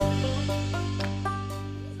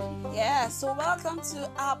So welcome to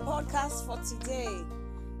our podcast for today.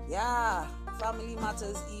 Family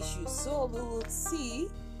matters issues. So we will see.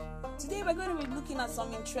 Today we're going to be looking at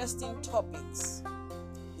some interesting topics.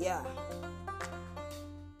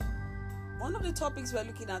 One of the topics we're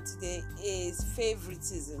looking at today is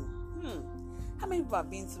favoritism. How many people have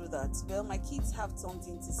been through that? Well, my kids have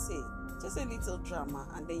something to say. Just a little drama,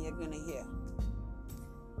 and then you're going to hear.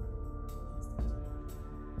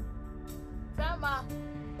 Grandma.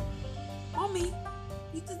 Mommy,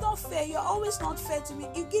 it is not fair. You're always not fair to me.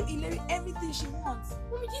 You give Hilary everything she wants.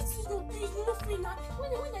 Mommy, this is not fair now.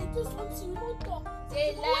 When I do something, you don't talk.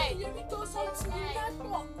 They lie. When Hilary does something, you don't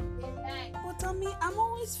talk. They lie. But Mommy, I'm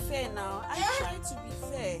always fair now. I try to be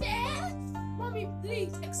fair. Fair? Mommy,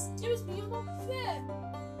 please, excuse me, you're not fair.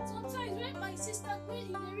 Sometimes when my sister, when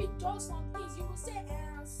Hilary does some things, you will say,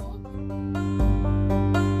 so.